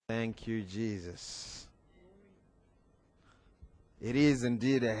Thank you, Jesus. It is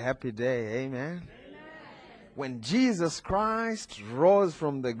indeed a happy day. Amen. When Jesus Christ rose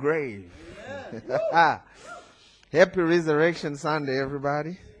from the grave. Happy Resurrection Sunday,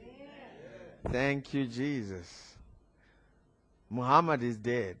 everybody. Thank you, Jesus. Muhammad is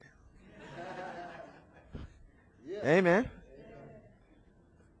dead. Amen.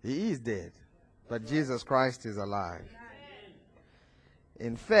 He is dead. But Jesus Christ is alive.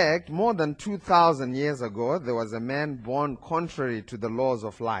 In fact, more than 2,000 years ago, there was a man born contrary to the laws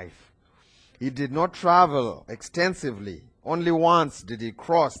of life. He did not travel extensively. Only once did he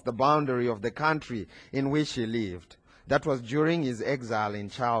cross the boundary of the country in which he lived. That was during his exile in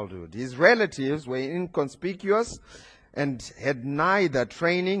childhood. His relatives were inconspicuous and had neither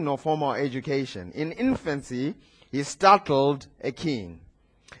training nor formal education. In infancy, he startled a king.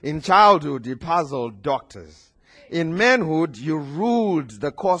 In childhood, he puzzled doctors. In manhood, you ruled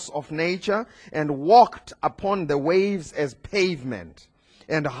the course of nature and walked upon the waves as pavement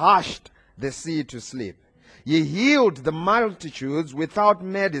and hushed the sea to sleep. Ye healed the multitudes without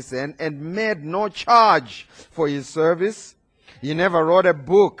medicine and made no charge for his service. He never wrote a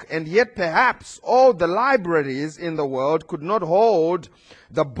book, and yet perhaps all the libraries in the world could not hold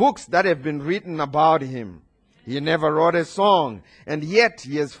the books that have been written about him. He never wrote a song, and yet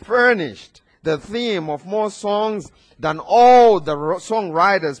he has furnished the theme of more songs than all the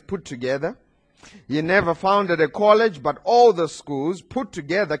songwriters put together. He never founded a college, but all the schools put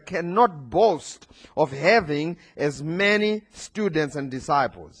together cannot boast of having as many students and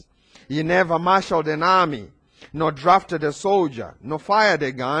disciples. He never marshaled an army, nor drafted a soldier, nor fired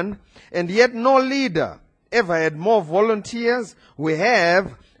a gun, and yet no leader ever had more volunteers who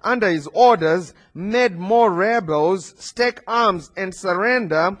have, under his orders, made more rebels stake arms and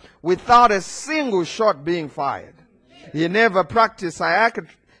surrender without a single shot being fired. He never practiced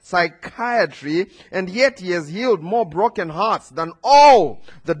psychiatry, and yet he has healed more broken hearts than all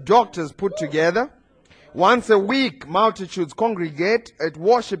the doctors put together. Once a week, multitudes congregate at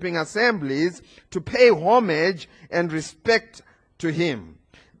worshiping assemblies to pay homage and respect to him.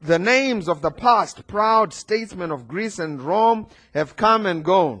 The names of the past proud statesmen of Greece and Rome have come and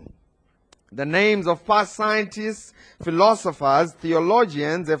gone. The names of past scientists, philosophers,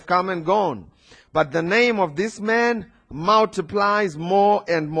 theologians have come and gone. But the name of this man multiplies more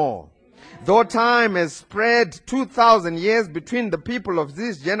and more. Though time has spread 2,000 years between the people of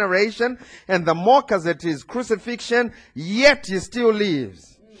this generation and the mockers at his crucifixion, yet he still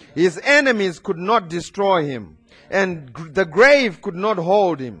lives. His enemies could not destroy him, and the grave could not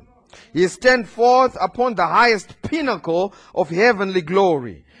hold him. He stands forth upon the highest pinnacle of heavenly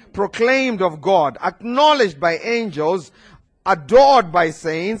glory, proclaimed of God, acknowledged by angels, adored by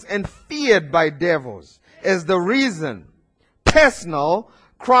saints, and feared by devils, as the risen, personal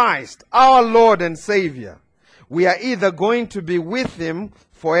Christ, our Lord and Savior. We are either going to be with him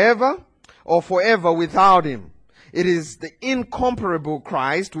forever or forever without him. It is the incomparable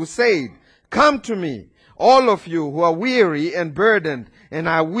Christ who said, "Come to me, all of you who are weary and burdened, and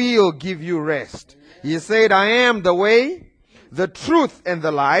I will give you rest." He said, "I am the way, the truth, and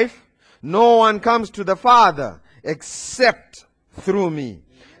the life. No one comes to the Father except through me."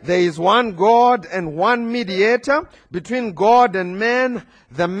 There is one God and one mediator between God and man,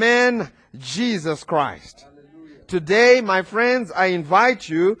 the man Jesus Christ. Hallelujah. Today, my friends, I invite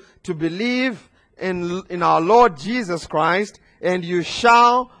you to believe in our Lord Jesus Christ, and you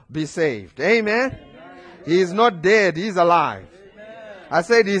shall be saved. Amen. He is not dead, he is alive. I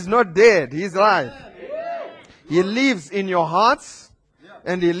said he is not dead, he is alive. He lives in your hearts,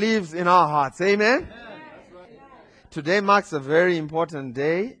 and he lives in our hearts. Amen. Today marks a very important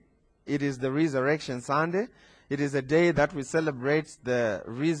day. It is the Resurrection Sunday. It is a day that we celebrate the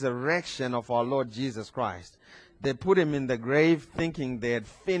resurrection of our Lord Jesus Christ. They put him in the grave thinking they had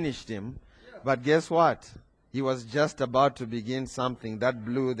finished him. But guess what? He was just about to begin something that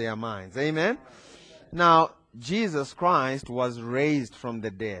blew their minds. Amen? Now, Jesus Christ was raised from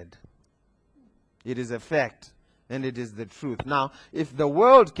the dead. It is a fact, and it is the truth. Now, if the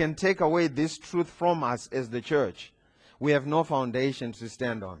world can take away this truth from us as the church, we have no foundation to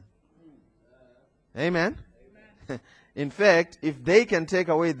stand on. Amen? In fact, if they can take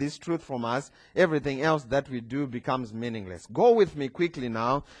away this truth from us, everything else that we do becomes meaningless. Go with me quickly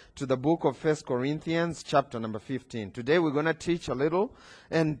now to the book of 1 Corinthians, chapter number 15. Today we're going to teach a little.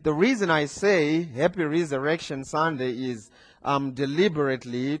 And the reason I say Happy Resurrection Sunday is I'm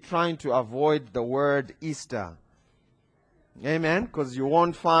deliberately trying to avoid the word Easter. Amen? Because you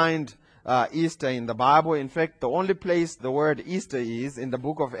won't find Easter in the Bible. In fact, the only place the word Easter is in the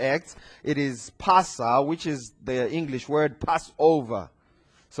book of Acts, it is Passa, which is the English word Passover.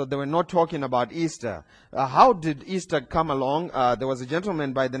 So they were not talking about Easter. How did Easter come along? There was a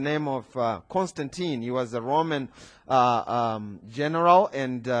gentleman by the name of Constantine. He was a Roman general,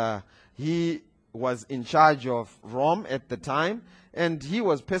 and he was in charge of Rome at the time. And he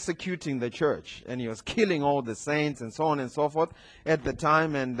was persecuting the church, and he was killing all the saints and so on and so forth at the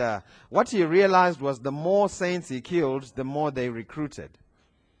time. And what he realized was the more saints he killed, the more they recruited.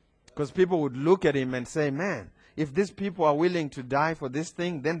 Because people would look at him and say, man, if these people are willing to die for this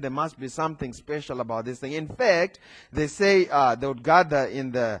thing, then there must be something special about this thing. In fact, they say they would gather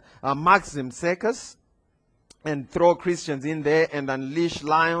in the Maxim Circus and throw Christians in there and unleash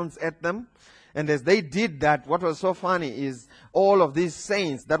lions at them. And as they did that, what was so funny is all of these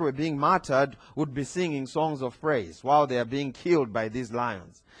saints that were being martyred would be singing songs of praise while they are being killed by these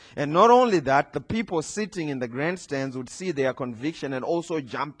lions. And not only that, the people sitting in the grandstands would see their conviction and also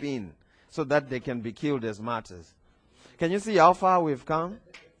jump in so that they can be killed as martyrs. Can you see how far we've come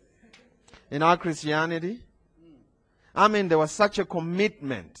in our Christianity? I mean, there was such a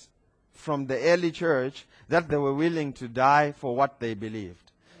commitment from the early church that they were willing to die for what they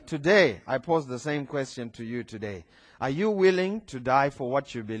believed. Today, I pose the same question to you today. Are you willing to die for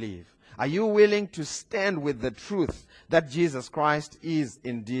what you believe? Are you willing to stand with the truth that Jesus Christ is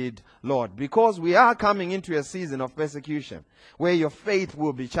indeed Lord? Because we are coming into a season of persecution where your faith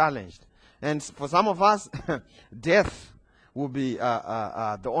will be challenged. And for some of us, death will be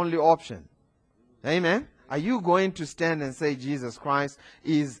the only option. Amen? Are you going to stand and say Jesus Christ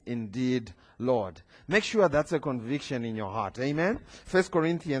is indeed Lord? Make sure that's a conviction in your heart. Amen? 1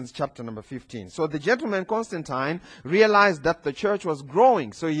 Corinthians chapter number 15. So the gentleman Constantine realized that the church was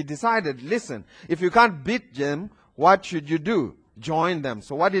growing. So he decided, listen, if you can't beat them, what should you do? Join them.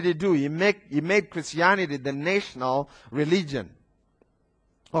 So what did he do? He made Christianity the national religion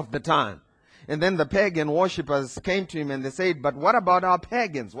of the time. And then the pagan worshippers came to him and they said, but what about our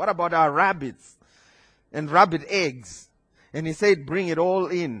pagans? What about our rabbits and rabbit eggs? And he said, bring it all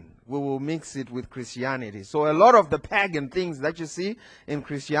in. We will mix it with Christianity. So a lot of the pagan things that you see in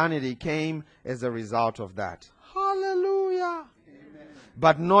Christianity came as a result of that. Hallelujah. Amen.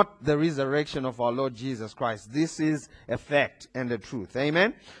 But not the resurrection of our Lord Jesus Christ. This is a fact and a truth.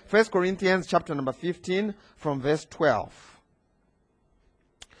 Amen. 1 Corinthians chapter number 15 from verse 12.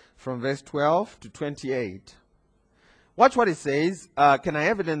 From verse 12 to 28. Watch what it says. Can I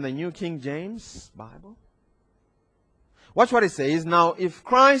have it in the New King James Bible? Watch what it says. Now, if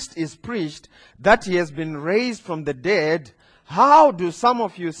Christ is preached that he has been raised from the dead, how do some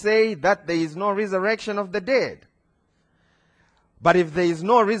of you say that there is no resurrection of the dead? But if there is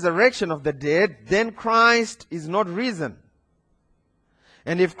no resurrection of the dead, then Christ is not risen.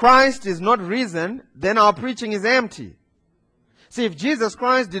 And if Christ is not risen, then our preaching is empty. See, if Jesus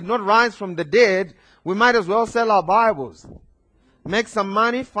Christ did not rise from the dead, we might as well sell our Bibles, make some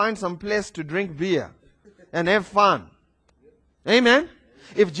money, find some place to drink beer, and have fun. Amen.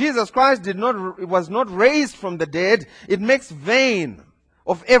 If Jesus Christ was not raised from the dead, it makes vain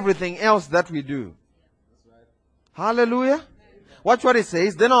of everything else that we do. Hallelujah. Watch what it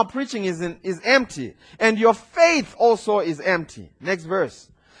says. Then our preaching is empty, and your faith also is empty. Next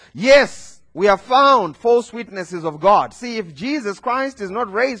verse. Yes, we have found false witnesses of God. See, if Jesus Christ is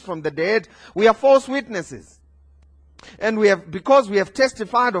not raised from the dead, we are false witnesses. And because we have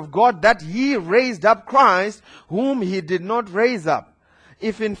testified of God that he raised up Christ, whom he did not raise up.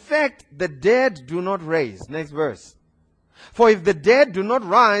 If in fact the dead do not raise. Next verse. For if the dead do not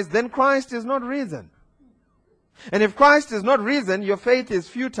rise, then Christ is not risen. And if Christ is not risen, your faith is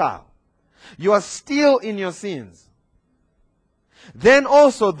futile. You are still in your sins. Then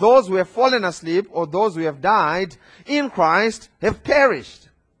also those who have fallen asleep, or those who have died in Christ, have perished.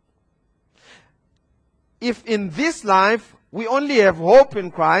 If in this life we only have hope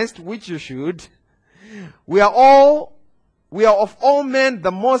in Christ, which you should, we are of all men the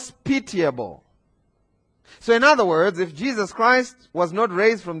most pitiable. So in other words, if Jesus Christ was not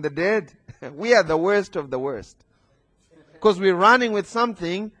raised from the dead, we are the worst of the worst. Because we're running with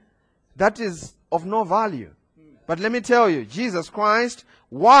something that is of no value. But let me tell you, Jesus Christ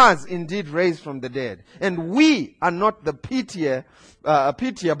was indeed raised from the dead. And we are not the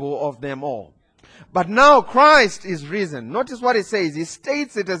pitiable of them all. But now Christ is risen. Notice what it says. He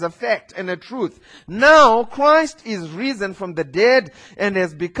states it as a fact and a truth. Now Christ is risen from the dead and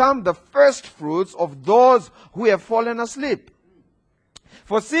has become the first fruits of those who have fallen asleep.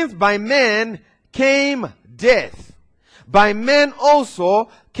 For since by man came death, by men also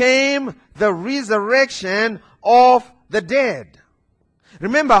came the resurrection of the dead.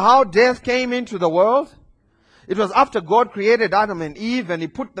 Remember how death came into the world? It was after God created Adam and Eve and he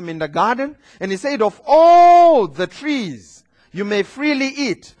put them in the garden. And he said, of all the trees you may freely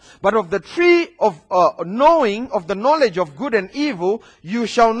eat, but of the tree of knowing of the knowledge of good and evil you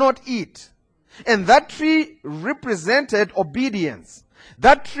shall not eat. And that tree represented obedience.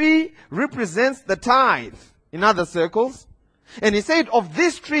 That tree represents the tithe in other circles. And he said, of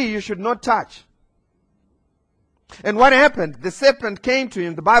this tree you should not touch. And what happened? The serpent came to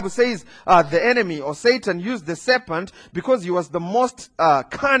him. The Bible says the enemy or Satan used the serpent because he was the most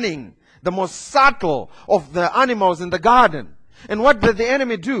cunning, the most subtle of the animals in the garden. And what did the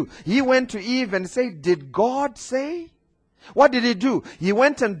enemy do? He went to Eve and said, did God say? What did he do? He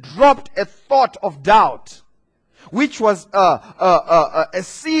went and dropped a thought of doubt, which was a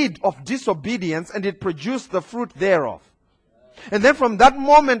seed of disobedience, and it produced the fruit thereof. And then from that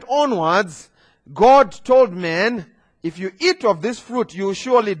moment onwards, God told man, if you eat of this fruit, you will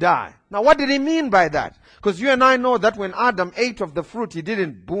surely die. Now, what did he mean by that? Because you and I know that when Adam ate of the fruit, he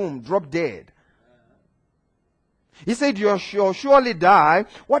didn't, boom, drop dead. He said, you'll surely die.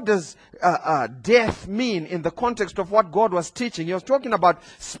 What does death mean in the context of what God was teaching? He was talking about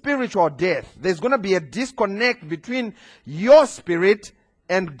spiritual death. There's going to be a disconnect between your spirit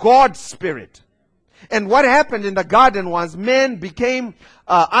and God's spirit. And what happened in the garden was man became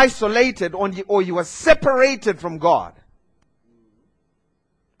isolated, or he was separated from God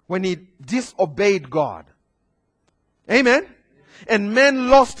when he disobeyed God. Amen? And man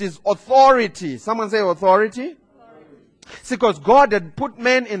lost his authority. Someone say authority. See, because God had put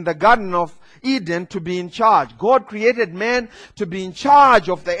man in the Garden of Eden to be in charge. God created man to be in charge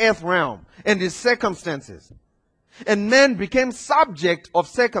of the earth realm and his circumstances. And man became subject of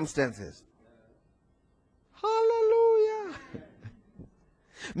circumstances. Hallelujah.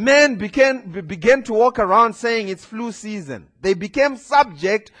 Men began to walk around saying it's flu season. They became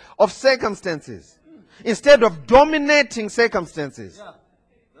subject of circumstances instead of dominating circumstances. Yeah,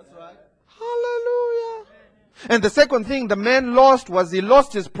 that's right. Hallelujah. And the second thing the man lost was he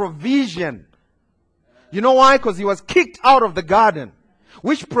lost his provision. You know why? Because he was kicked out of the garden,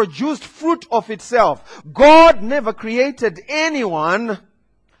 which produced fruit of itself. God never created anyone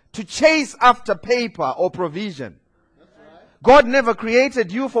to chase after paper or provision. That's right. God never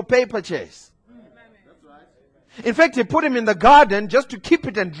created you for paper chase. That's right. In fact, he put him in the garden just to keep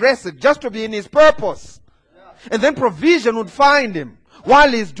it and dress it, just to be in his purpose. And then provision would find him while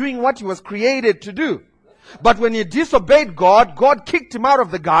he's doing what he was created to do. But when he disobeyed God, God kicked him out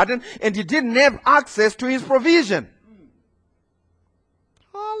of the garden and he didn't have access to his provision.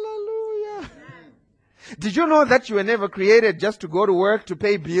 Hallelujah. Did you know that you were never created just to go to work, to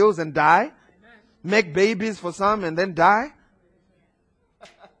pay bills and die? Make babies for some and then die?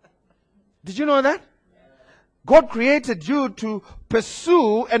 Did you know that? God created you to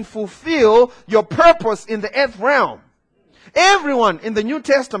pursue and fulfill your purpose in the earth realm. Everyone in the New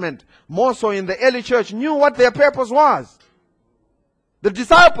Testament, more so in the early church, knew what their purpose was. The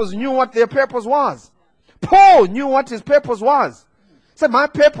disciples knew what their purpose was. Paul knew what his purpose was. He said, my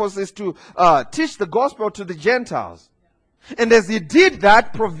purpose is to teach the gospel to the Gentiles. And as he did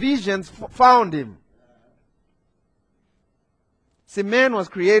that, provisions found him. See, man was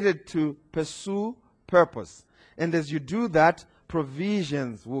created to pursue purpose. And as you do that,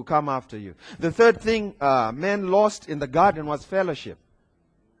 provisions will come after you. The third thing man lost in the garden was fellowship.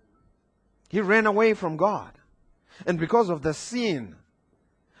 He ran away from God. And because of the sin,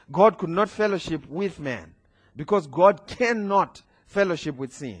 God could not fellowship with man. Because God cannot fellowship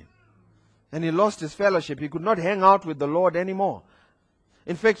with sin. And he lost his fellowship. He could not hang out with the Lord anymore.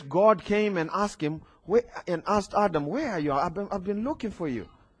 In fact, God came and asked him, and asked Adam, where are you? I've been looking for you.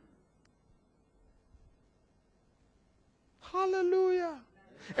 Hallelujah.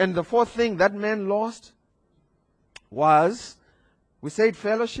 And the fourth thing that man lost was, we said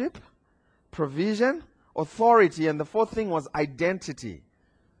fellowship, provision, authority, and the fourth thing was identity.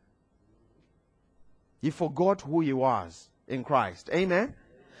 He forgot who he was in Christ. Amen?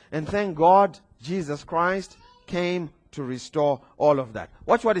 And thank God, Jesus Christ came to restore all of that.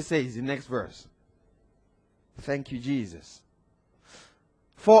 Watch what it says in the next verse. Thank you, Jesus.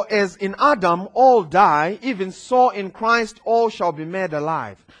 For as in Adam all die, even so in Christ all shall be made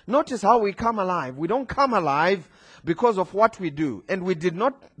alive. Notice how we come alive. We don't come alive because of what we do. And we did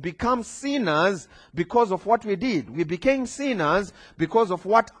not become sinners because of what we did. We became sinners because of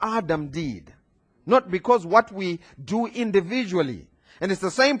what Adam did. Not because what we do individually. And it's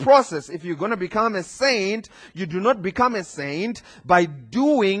the same process. If you're going to become a saint, you do not become a saint by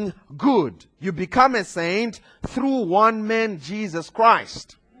doing good. You become a saint through one man, Jesus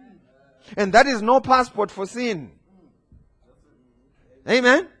Christ. And that is no passport for sin.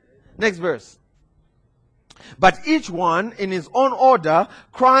 Amen? Next verse. But each one in his own order,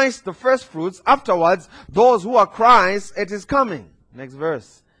 Christ the firstfruits, afterwards those who are Christ at his coming. Next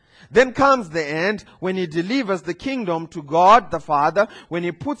verse. Then comes the end, when he delivers the kingdom to God the Father, when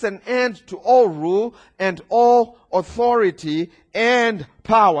he puts an end to all rule and all authority and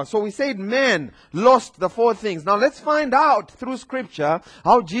power. So we said man lost the four things. Now let's find out through scripture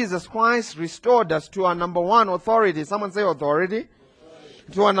how Jesus Christ restored us to our number one, authority. Someone say authority.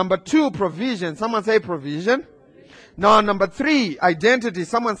 To our number two, provision. Someone say provision. Now our number three, identity.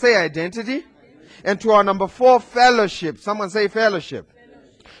 Someone say identity. And to our number four, fellowship. Someone say fellowship.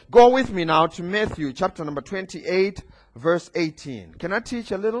 Go with me now to Matthew chapter number 28, verse 18. Can I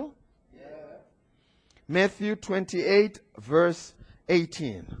teach a little? Yeah. Matthew 28, verse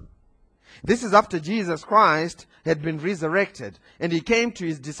 18. This is after Jesus Christ had been resurrected. And he came to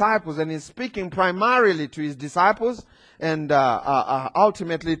his disciples, and he's speaking primarily to his disciples and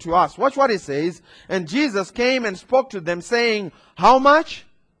ultimately to us. Watch what he says. And Jesus came and spoke to them, saying, how much?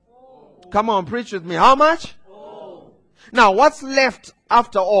 Oh. Come on, preach with me. How much? Oh. Now, what's left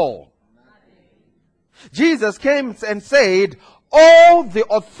after all? Jesus came and said, all the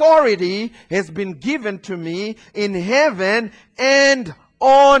authority has been given to me in heaven and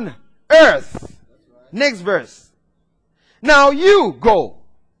on earth. Next verse. Now you go.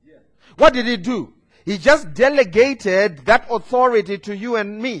 What did he do? He just delegated that authority to you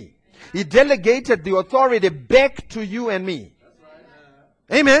and me. He delegated the authority back to you and me.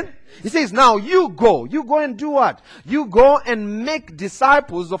 Amen. He says, now you go. You go and do what? You go and make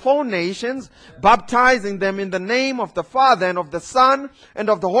disciples of all nations, baptizing them in the name of the Father and of the Son and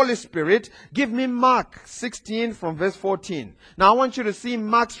of the Holy Spirit. Give me Mark 16 from verse 14. Now I want you to see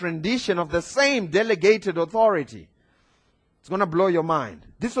Mark's rendition of the same delegated authority. It's going to blow your mind.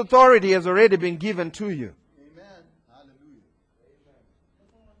 This authority has already been given to you.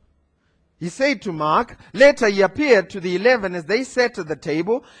 He said to Mark, later he appeared to the 11 as they sat at the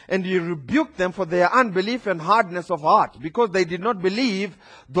table, and he rebuked them for their unbelief and hardness of heart, because they did not believe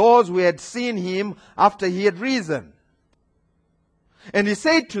those who had seen him after he had risen. And he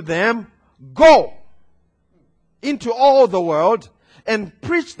said to them, go into all the world and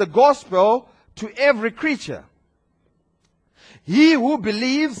preach the gospel to every creature. He who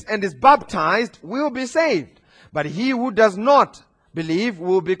believes and is baptized will be saved, but he who does not believe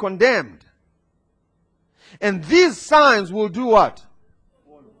will be condemned. And these signs will do what?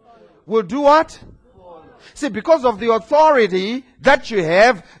 Will do what? See, because of the authority that you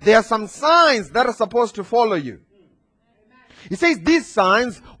have, there are some signs that are supposed to follow you. He says these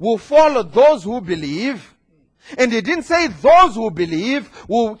signs will follow those who believe. And he didn't say those who believe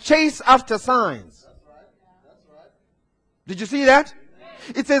will chase after signs. Did you see that?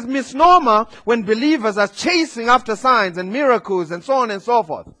 It says misnomer when believers are chasing after signs and miracles and so on and so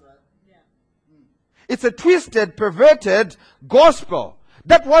forth. It's a twisted, perverted gospel.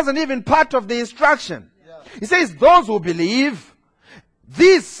 That wasn't even part of the instruction. He says those who believe,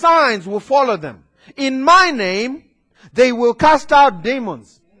 these signs will follow them. In my name, they will cast out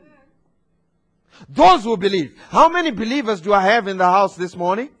demons. Those who believe. How many believers do I have in the house this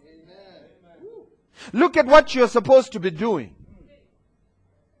morning? Look at what you're supposed to be doing.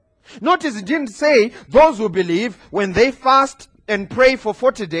 Notice it didn't say those who believe when they fast and pray for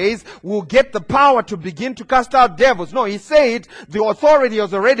 40 days will get the power to begin to cast out devils. No, he said the authority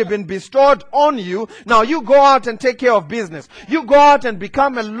has already been bestowed on you. Now you go out and take care of business. You go out and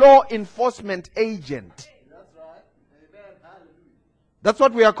become a law enforcement agent. That's right. Amen. Hallelujah. That's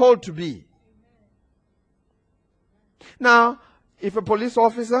what we are called to be. Now, if a police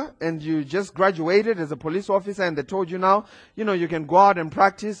officer and you just graduated as a police officer and they told you now, you can go out and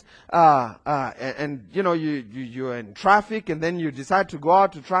practice, and you're in traffic and then you decide to go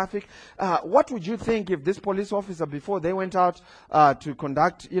out to traffic, what would you think if this police officer, before they went out to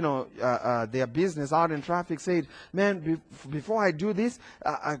conduct, their business out in traffic, said, man, before I do this,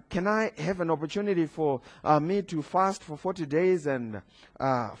 can I have an opportunity for me to fast for 40 days and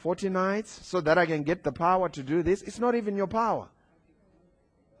 40 nights so that I can get the power to do this? It's not even your power.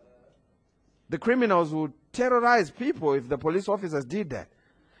 The criminals would terrorize people if the police officers did that.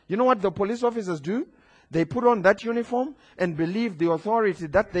 You know what the police officers do? They put on that uniform and believe the authority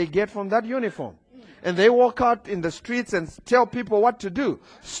that they get from that uniform. And they walk out in the streets and tell people what to do.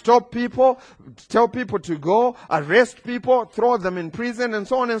 Stop people, tell people to go, arrest people, throw them in prison, and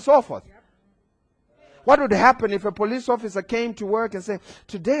so on and so forth. What would happen if a police officer came to work and said,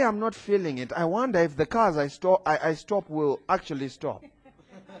 today I'm not feeling it. I wonder if the cars I stop will actually stop.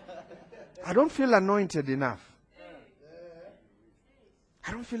 I don't feel anointed enough.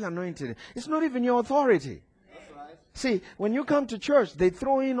 I don't feel anointed. It's not even your authority. See, when you come to church, they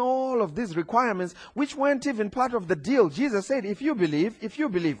throw in all of these requirements which weren't even part of the deal. Jesus said, if you believe,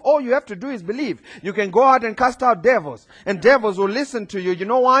 all you have to do is believe. You can go out and cast out devils, and devils will listen to you. You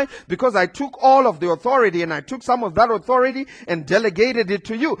know why? Because I took all of the authority, and I took some of that authority and delegated it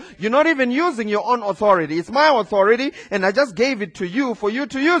to you. You're not even using your own authority. It's my authority, and I just gave it to you for you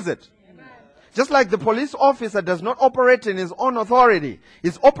to use it. Just like the police officer does not operate in his own authority.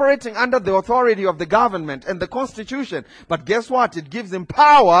 He's operating under the authority of the government and the Constitution. But guess what? It gives him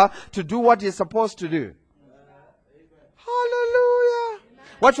power to do what he's supposed to do. Hallelujah.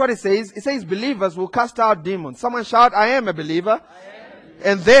 Watch what it says. It says believers will cast out demons. Someone shout, I am a believer.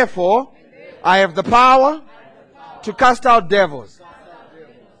 And therefore, I have the power to cast out devils.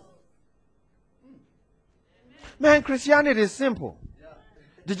 Man, Christianity is simple.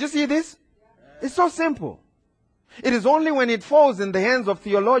 Did you see this? It's so simple. It is only when it falls in the hands of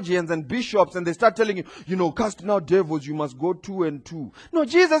theologians and bishops and they start telling you, casting out devils, you must go 2 and 2. No,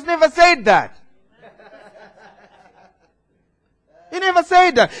 Jesus never said that. He never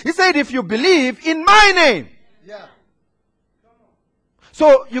said that. He said, if you believe in my name. Yeah.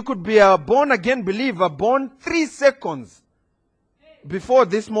 So you could be a born again believer, born 3 seconds before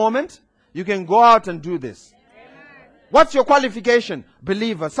this moment. You can go out and do this. What's your qualification?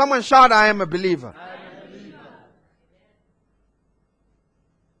 Believer. Someone shout, I am a believer. I am a believer.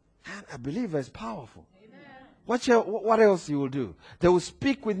 Man, a believer is powerful. What else you will do? They will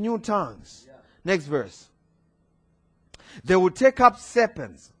speak with new tongues. Yeah. Next verse. They will take up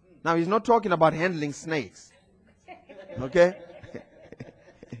serpents. Now he's not talking about handling snakes. Okay?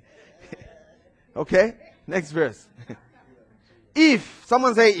 Okay? Next verse. If.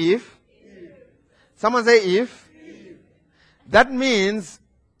 Someone say if. Someone say if. That means,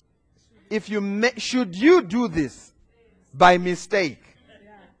 should you do this by mistake?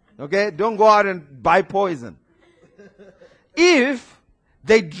 Okay? Don't go out and buy poison. If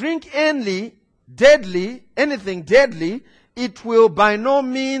they drink anything deadly, it will by no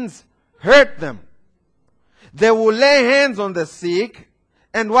means hurt them. They will lay hands on the sick,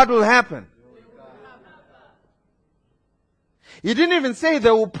 and what will happen? He didn't even say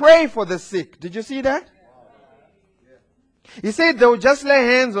they will pray for the sick. Did you see that? He said they will just lay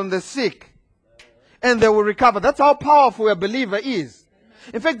hands on the sick and they will recover. That's how powerful a believer is.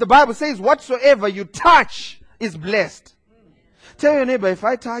 In fact, the Bible says whatsoever you touch is blessed. Tell your neighbor, if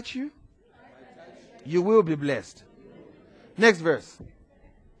I touch you, you will be blessed. Next verse.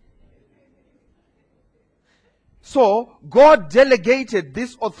 So, God delegated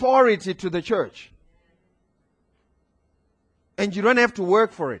this authority to the church. And you don't have to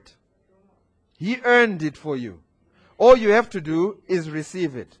work for it. He earned it for you. All you have to do is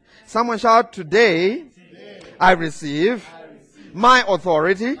receive it. Someone shout, today I receive my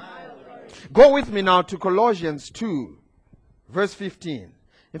authority. Go with me now to Colossians 2, verse 15.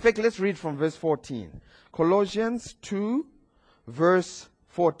 In fact, let's read from verse 14. Colossians 2, verse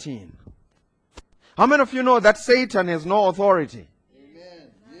 14. How many of you know that Satan has no authority? Amen.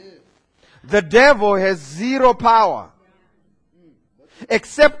 Yes. The devil has zero power,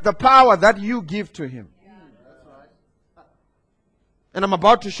 except the power that you give to him. And I'm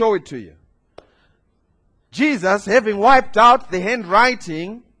about to show it to you. Jesus, having wiped out the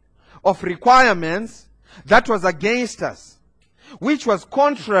handwriting of requirements that was against us, which was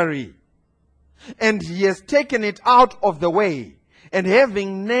contrary, and he has taken it out of the way, and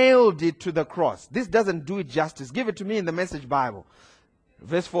having nailed it to the cross. This doesn't do it justice. Give it to me in the Message Bible.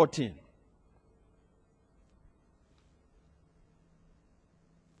 Verse 14.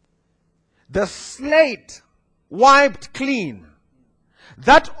 The slate wiped clean.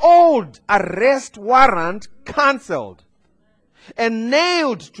 That old arrest warrant cancelled and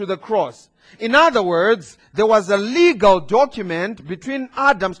nailed to the cross. In other words, there was a legal document between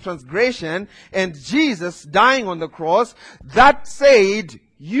Adam's transgression and Jesus dying on the cross that said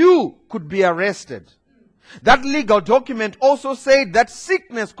you could be arrested. That legal document also said that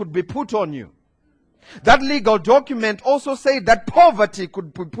sickness could be put on you. That legal document also said that poverty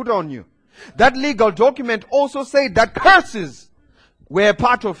could be put on you. That legal document also said that curses were a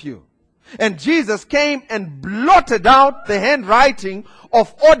part of you. And Jesus came and blotted out the handwriting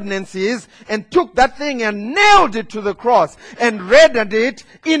of ordinances and took that thing and nailed it to the cross and rendered it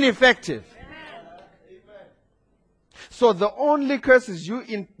ineffective. So the only curses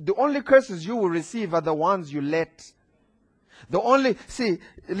you will receive are the ones you let.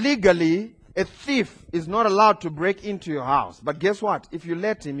 Legally, a thief is not allowed to break into your house. But guess what? If you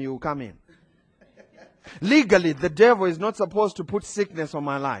let him, he will come in. Legally, the devil is not supposed to put sickness on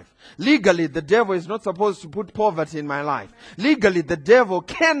my life. Legally, the devil is not supposed to put poverty in my life. Legally, the devil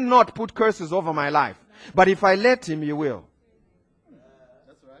cannot put curses over my life. But if I let him, you will.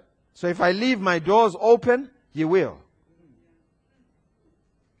 That's right. So if I leave my doors open, you will.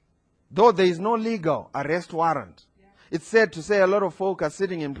 Though there is no legal arrest warrant. It's sad to say a lot of folk are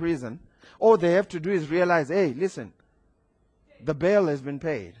sitting in prison. All they have to do is realize, hey, listen, the bail has been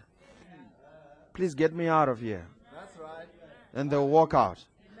paid. Please get me out of here. That's right. And they'll walk out.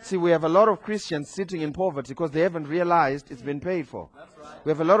 See, we have a lot of Christians sitting in poverty because they haven't realized it's been paid for. That's right. We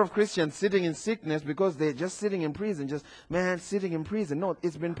have a lot of Christians sitting in sickness because they're just sitting in prison. Just, man, sitting in prison. No,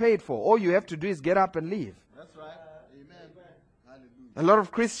 it's been paid for. All you have to do is get up and leave. That's right. Amen. Hallelujah. A lot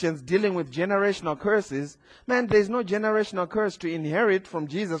of Christians dealing with generational curses. Man, there's no generational curse to inherit from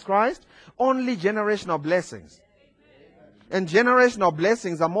Jesus Christ. Only generational blessings. And generational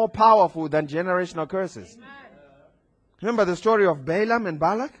blessings are more powerful than generational curses. Remember the story of Balaam and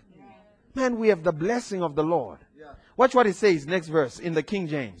Balak? Man, we have the blessing of the Lord. Yeah. Watch what it says, next verse, in the King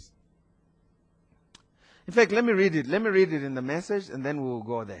James. In fact, let me read it. Let me read it in the Message, and then we will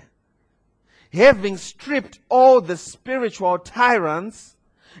go there. Having stripped all the spiritual tyrants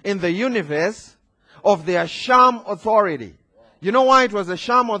in the universe of their sham authority. You know why it was a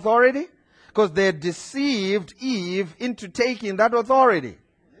sham authority? Because they deceived Eve into taking that authority.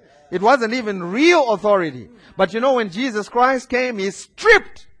 It wasn't even real authority. But you know, when Jesus Christ came, he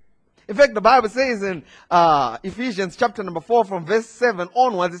stripped. In fact, the Bible says in Ephesians chapter number 4 from verse 7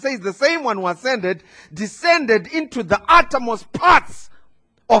 onwards, it says the same one who ascended descended into the uttermost parts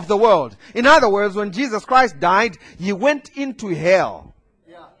of the world. In other words, when Jesus Christ died, he went into hell.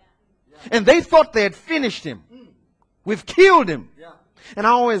 Yeah. And they thought they had finished him. We've killed him. Yeah. And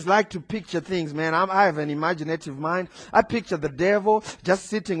I always like to picture things, man. I have an imaginative mind. I picture the devil just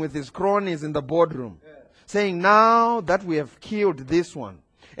sitting with his cronies in the boardroom, saying, now that we have killed this one,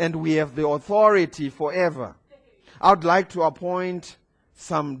 and we have the authority forever, I would like to appoint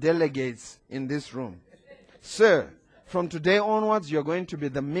some delegates in this room. Sir, from today onwards, you're going to be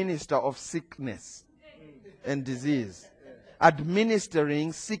the minister of sickness and disease,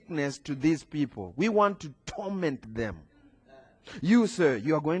 administering sickness to these people. We want to torment them. You, sir,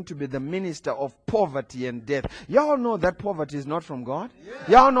 you are going to be the minister of poverty and death. Y'all know that poverty is not from God?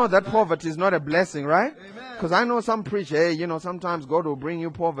 Y'all know that poverty is not a blessing, right? Because I know some preach, hey, you know, sometimes God will bring you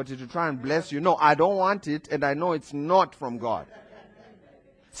poverty to try and bless you. No, I don't want it, and I know it's not from God.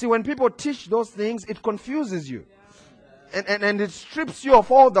 See, when people teach those things, it confuses you. And it strips you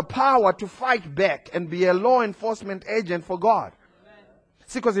of all the power to fight back and be a law enforcement agent for God.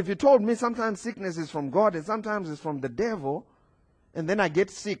 See, because if you told me sometimes sickness is from God and sometimes it's from the devil, and then I get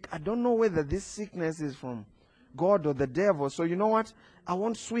sick, I don't know whether this sickness is from God or the devil. So you know what? I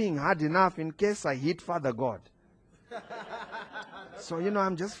won't swing hard enough in case I hit Father God. So, you know,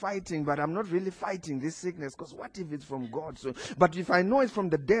 I'm just fighting, but I'm not really fighting this sickness, because what if it's from God? So, but if I know it's from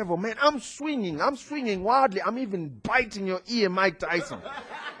the devil, man, I'm swinging wildly. I'm even biting your ear, Mike Tyson.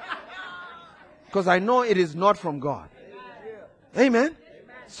 Because I know it is not from God. Amen?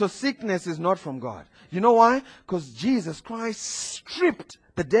 So sickness is not from God. You know why? Because Jesus Christ stripped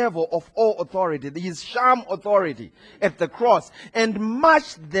the devil of all authority, his sham authority, at the cross, and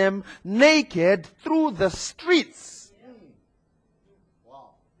marched them naked through the streets.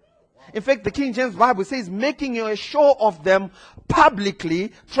 In fact, the King James Bible says, making a show of them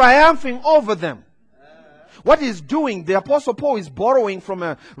publicly, triumphing over them. What he's doing, the Apostle Paul is borrowing from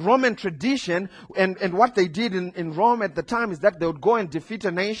a Roman tradition, and what they did in Rome at the time is that they would go and defeat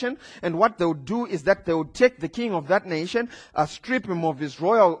a nation, and what they would do is that they would take the king of that nation, strip him of his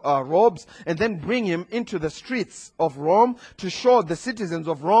royal robes, and then bring him into the streets of Rome to show the citizens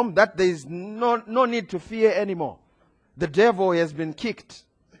of Rome that there is no need to fear anymore. The devil has been kicked.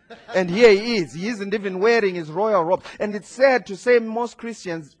 And here he is. He isn't even wearing his royal robe. And it's sad to say most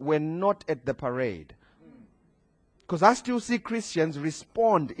Christians were not at the parade. Because I still see Christians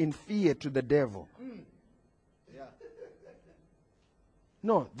respond in fear to the devil.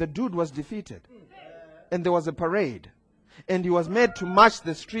 No, the dude was defeated. And there was a parade. And he was made to march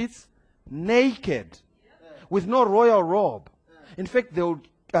the streets naked, with no royal robe. In fact, they would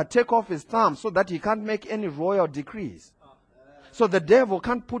take off his thumb so that he can't make any royal decrees. So the devil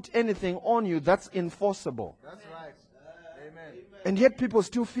can't put anything on you that's enforceable. That's right. Amen. And yet people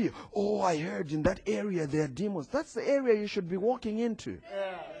still feel, oh, I heard in that area there are demons. That's the area you should be walking into.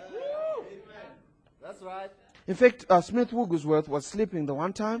 Yeah. That's right. In fact, Smith Wigglesworth was sleeping the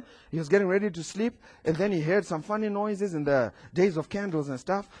one time. He was getting ready to sleep, and then he heard some funny noises in the days of candles and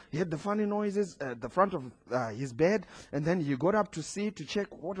stuff. He heard the funny noises at the front of his bed, and then he got up to see, to check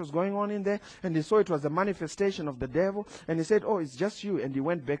what was going on in there, and he saw it was a manifestation of the devil, and he said, oh, it's just you, and he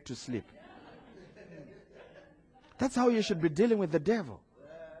went back to sleep. That's how you should be dealing with the devil.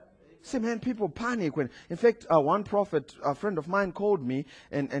 See, man, people panic when, in fact, one prophet, a friend of mine called me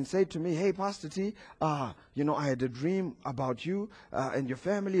and said to me, hey, Pastor T, I had a dream about you and your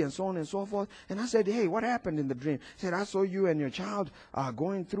family and so on and so forth. And I said, hey, what happened in the dream? He said, I saw you and your child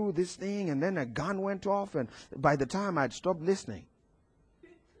going through this thing, and then a gun went off, and by the time I'd stopped listening,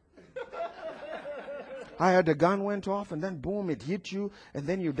 I heard a gun went off, and then boom, it hit you, and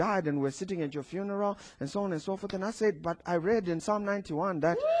then you died, and we're sitting at your funeral, and so on and so forth. And I said, but I read in Psalm 91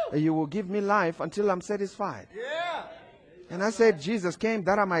 that you will give me life until I'm satisfied. Yeah. And I said, Jesus came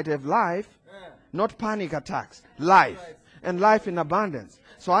that I might have life, not panic attacks, life, and life in abundance.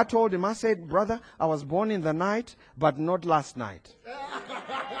 So I told him, I said, brother, I was born in the night, but not last night.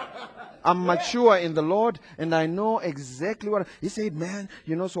 I'm mature in the Lord, and I know exactly what. He said, man,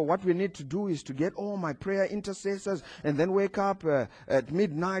 so what we need to do is to get all my prayer intercessors and then wake up at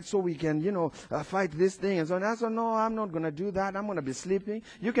midnight so we can, fight this thing. And so I said, no, I'm not going to do that. I'm going to be sleeping.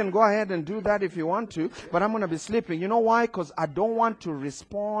 You can go ahead and do that if you want to, but I'm going to be sleeping. You know why? Because I don't want to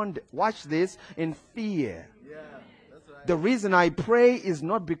respond, watch this, in fear. The reason I pray is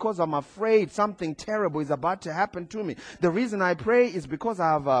not because I'm afraid something terrible is about to happen to me. The reason I pray is because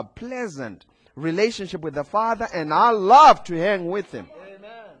I have a pleasant relationship with the Father, and I love to hang with Him.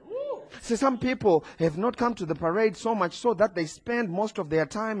 See, some people have not come to the parade so much so that they spend most of their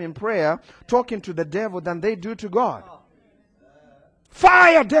time in prayer talking to the devil than they do to God.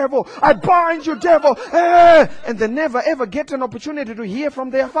 Fire, devil! I bind you, devil! And they never ever get an opportunity to hear from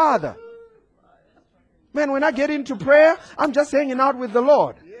their Father. Man, when I get into prayer, I'm just hanging out with the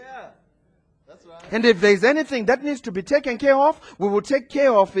Lord. Yeah. That's right. And if there's anything that needs to be taken care of, we will take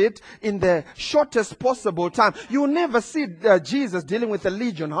care of it in the shortest possible time. You will never see Jesus dealing with a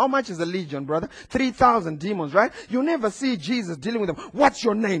legion. How much is a legion, brother? 3,000 demons, right? You'll never see Jesus dealing with them. What's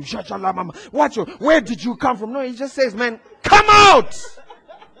your name? Where did you come from? No, he just says, man, come out!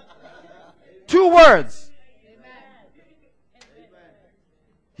 2 words.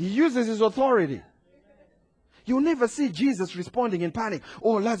 He uses his authority. You'll never see Jesus responding in panic.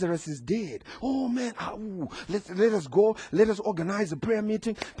 Oh, Lazarus is dead. Oh, man. Let us go. Let us organize a prayer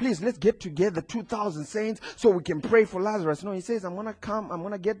meeting. Please, let's get together 2,000 saints so we can pray for Lazarus. No, he says, I'm going to come. I'm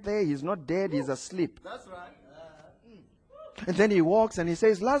going to get there. He's not dead. He's asleep. That's right. And then he walks and he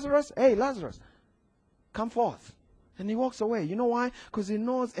says, Lazarus, hey, Lazarus, come forth. And he walks away. You know why? Because he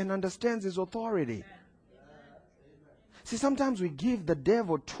knows and understands his authority. See, sometimes we give the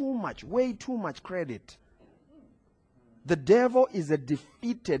devil too much, way too much credit. The devil is a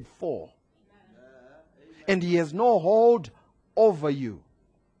defeated foe. And he has no hold over you.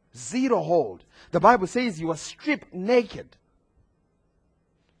 0 hold. The Bible says he was stripped naked.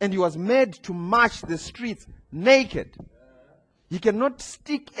 And he was made to march the streets naked. He cannot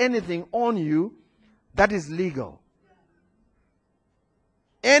stick anything on you that is legal.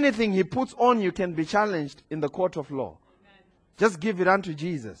 Anything he puts on you can be challenged in the court of law. Just give it unto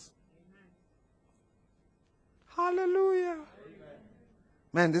Jesus. Hallelujah.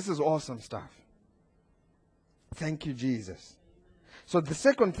 Man, this is awesome stuff. Thank you, Jesus. So the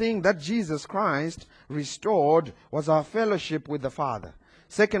second thing that Jesus Christ restored was our fellowship with the Father.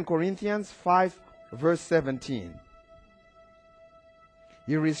 2 Corinthians 5 verse 17.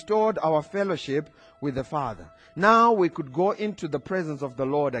 He restored our fellowship with the Father. Now we could go into the presence of the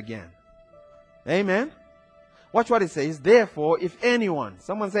Lord again. Amen. Watch what it says. Therefore, if anyone,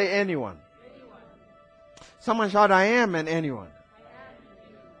 someone say anyone. Someone shout, I am an anyone.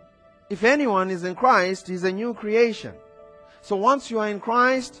 If anyone is in Christ, he's a new creation. So once you are in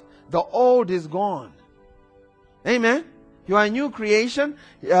Christ, the old is gone. Amen. You are a new creation.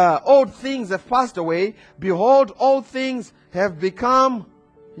 Old things have passed away. Behold, all things have become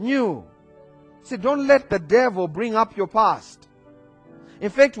new. See, don't let the devil bring up your past. In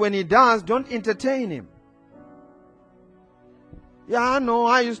fact, when he does, don't entertain him. Yeah, I know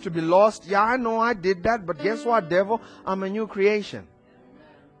I used to be lost. Yeah, I know I did that. But guess what, devil? I'm a new creation.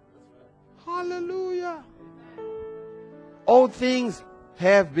 Hallelujah. All things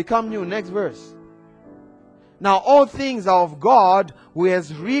have become new. Next verse. Now all things are of God, who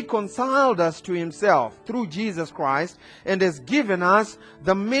has reconciled us to himself through Jesus Christ and has given us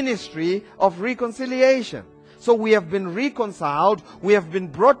the ministry of reconciliation. So we have been reconciled. We have been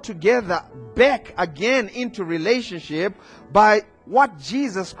brought together back again into relationship by what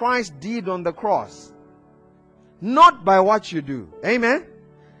Jesus Christ did on the cross. Not by what you do. Amen.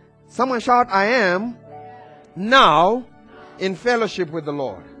 Someone shout, I am now in fellowship with the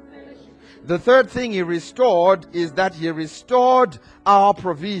Lord. The third thing he restored is that he restored our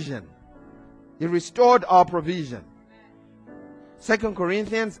provision. He restored our provision. 2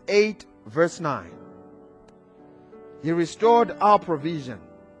 Corinthians 8 verse 9. He restored our provision.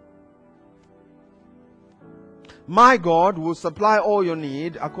 My God will supply all your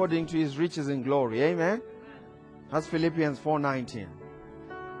need according to his riches in glory. Amen. That's Philippians 4:19.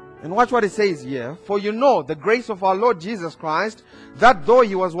 And watch what it says here. For you know the grace of our Lord Jesus Christ, that though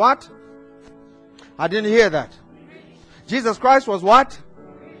he was what? I didn't hear that. Jesus Christ was what?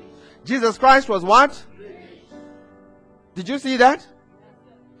 Jesus Christ was what? Did you see that?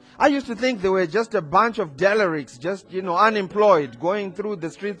 I used to think they were just a bunch of derelicts, just, unemployed, going through the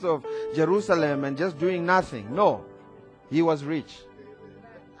streets of Jerusalem and just doing nothing. No. He was rich.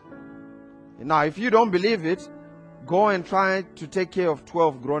 Now, if you don't believe it, go and try to take care of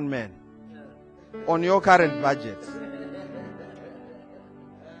 12 grown men on your current budget.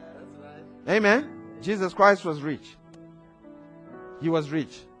 Amen. Jesus Christ was rich. He was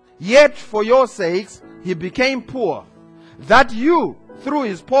rich. Yet for your sakes, he became poor, that you, through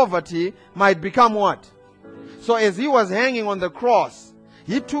his poverty, might become what? So as he was hanging on the cross,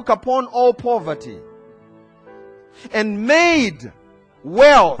 he took upon all poverty and made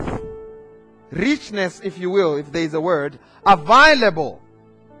wealth, richness, if you will, if there is a word, available.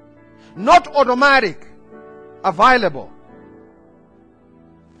 Not automatic, available.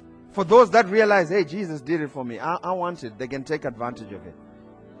 For those that realize, hey, Jesus did it for me. I want it. They can take advantage of it.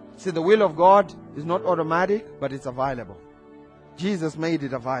 See, the will of God is not automatic, but it's available. Jesus made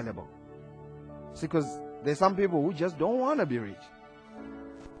it available. See, because there's some people who just don't want to be rich.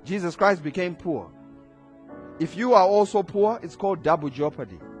 Jesus Christ became poor. If you are also poor, it's called double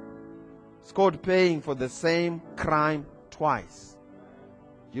jeopardy. It's called paying for the same crime twice.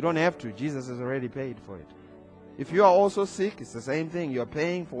 You don't have to. Jesus has already paid for it. If you are also sick, it's the same thing. You're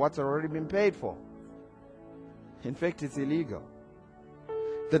paying for what's already been paid for. In fact, it's illegal.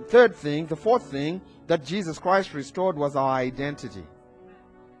 The fourth thing that Jesus Christ restored was our identity.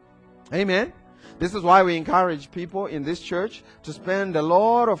 Amen. This is why we encourage people in this church to spend a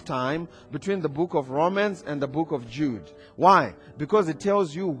lot of time between the book of Romans and the book of Jude. Why? Because it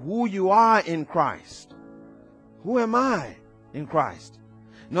tells you who you are in Christ. Who am I in Christ?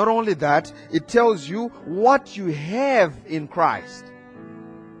 Not only that, it tells you what you have in Christ.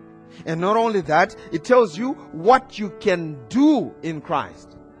 And not only that, it tells you what you can do in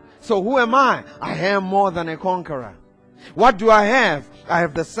Christ. So who am I? I am more than a conqueror. What do I have? I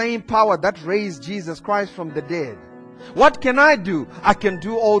have the same power that raised Jesus Christ from the dead. What can I do? I can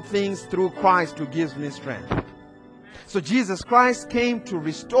do all things through Christ who gives me strength. So Jesus Christ came to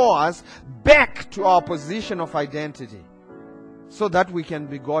restore us back to our position of identity, so that we can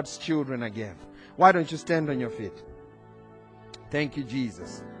be God's children again. Why don't you stand on your feet? Thank you,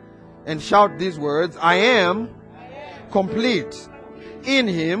 Jesus. And shout these words: I am complete in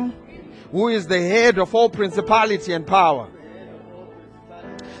him who is the head of all principality and power.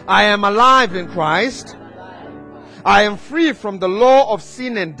 I am alive in Christ. I am free from the law of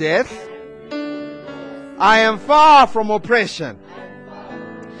sin and death. I am far from oppression.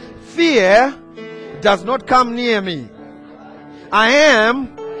 Fear does not come near me. I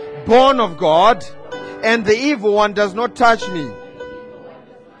am born of God, and the evil one does not touch me.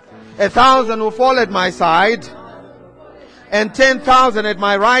 1,000 will fall at my side, and 10,000 at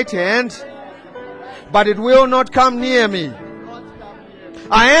my right hand, but it will not come near me.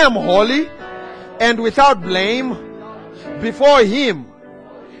 I am holy and without blame before him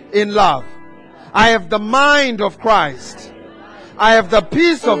in love. I have the mind of Christ. I have the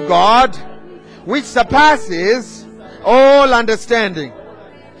peace of God which surpasses all understanding.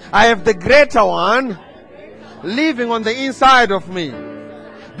 I have the greater one living on the inside of me,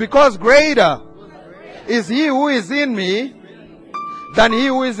 because greater is he who is in me than he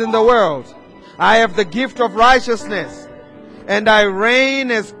who is in the world. I have the gift of righteousness, and I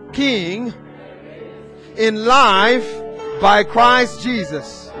reign as king in life by Christ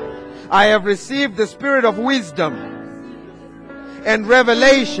Jesus. I have received the spirit of wisdom and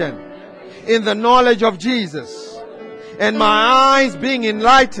revelation in the knowledge of Jesus. And my eyes being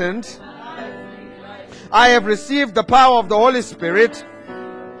enlightened, I have received the power of the Holy Spirit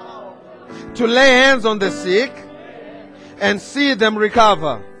to lay hands on the sick and see them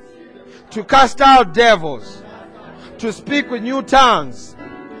recover, to cast out devils, to speak with new tongues.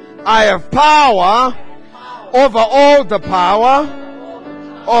 I have power over all the power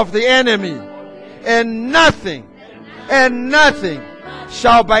of the enemy, and nothing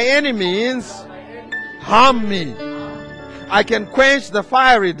shall by any means harm me. I can quench the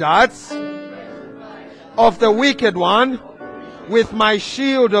fiery darts of the wicked one with my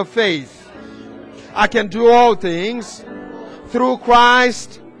shield of faith. I can do all things through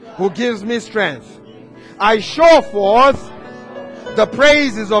Christ who gives me strength. I show forth the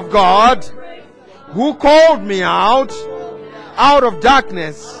praises of God who called me out of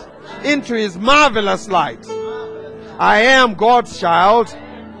darkness into his marvelous light. I am God's child,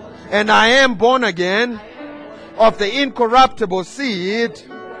 and I am born again of the incorruptible seed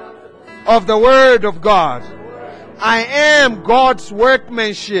of the Word of God. I am God's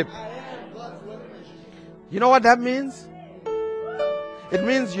workmanship. You know what that means? It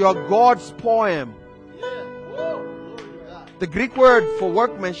means you are God's poem. The Greek word for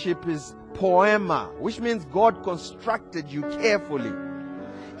workmanship is poema, which means God constructed you carefully,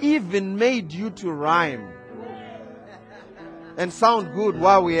 even made you to rhyme and sound good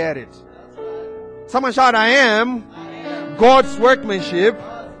while we're at it. Someone shout, I am God's workmanship,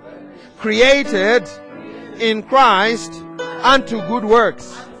 created in Christ unto good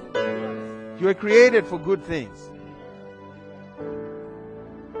works. You were created for good things.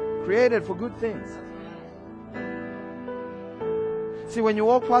 Created for good things. See, when you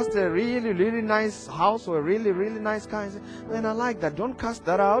walk past a really, really nice house or a really, really nice car, you say, man, I like that. Don't cast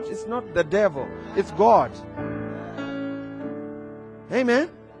that out. It's not the devil. It's God. Amen.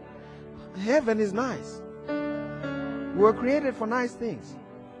 Heaven is nice. We were created for nice things.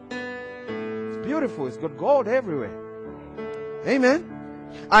 It's beautiful. It's got gold everywhere. Amen.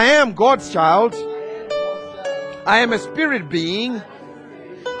 I am God's child. I am a spirit being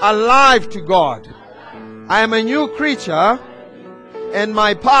alive to God. I am a new creature, and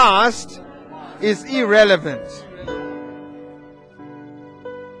my past is irrelevant.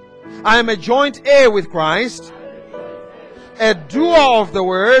 I am a joint heir with Christ, a doer of the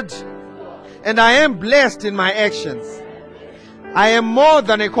word, and I am blessed in my actions. I am more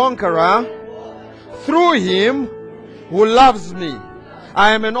than a conqueror through Him who loves me.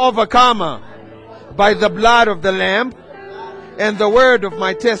 I am an overcomer by the blood of the Lamb and the word of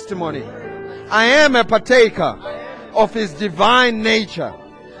my testimony. I am a partaker of His divine nature.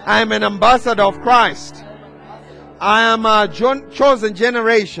 I am an ambassador of Christ. I am a chosen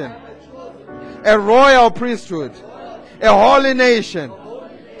generation, a royal priesthood, a holy nation,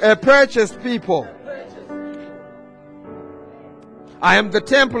 a purchased people. I am the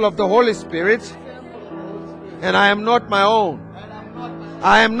temple of the Holy Spirit, and I am not my own.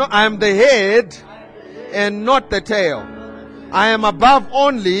 I am the head and not the tail. I am above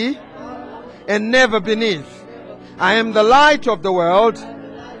only and never beneath. I am the light of the world.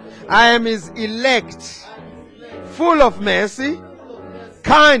 I am His elect, full of mercy,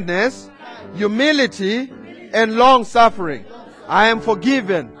 kindness, humility, and long suffering. I am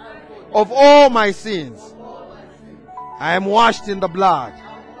forgiven of all my sins. I am washed in the blood.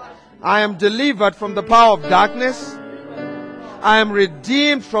 I am delivered from the power of darkness. I am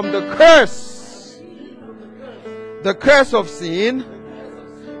redeemed from the curse of sin,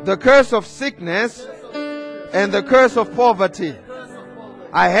 the curse of sickness, and the curse of poverty.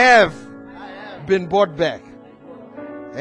 I have been bought back.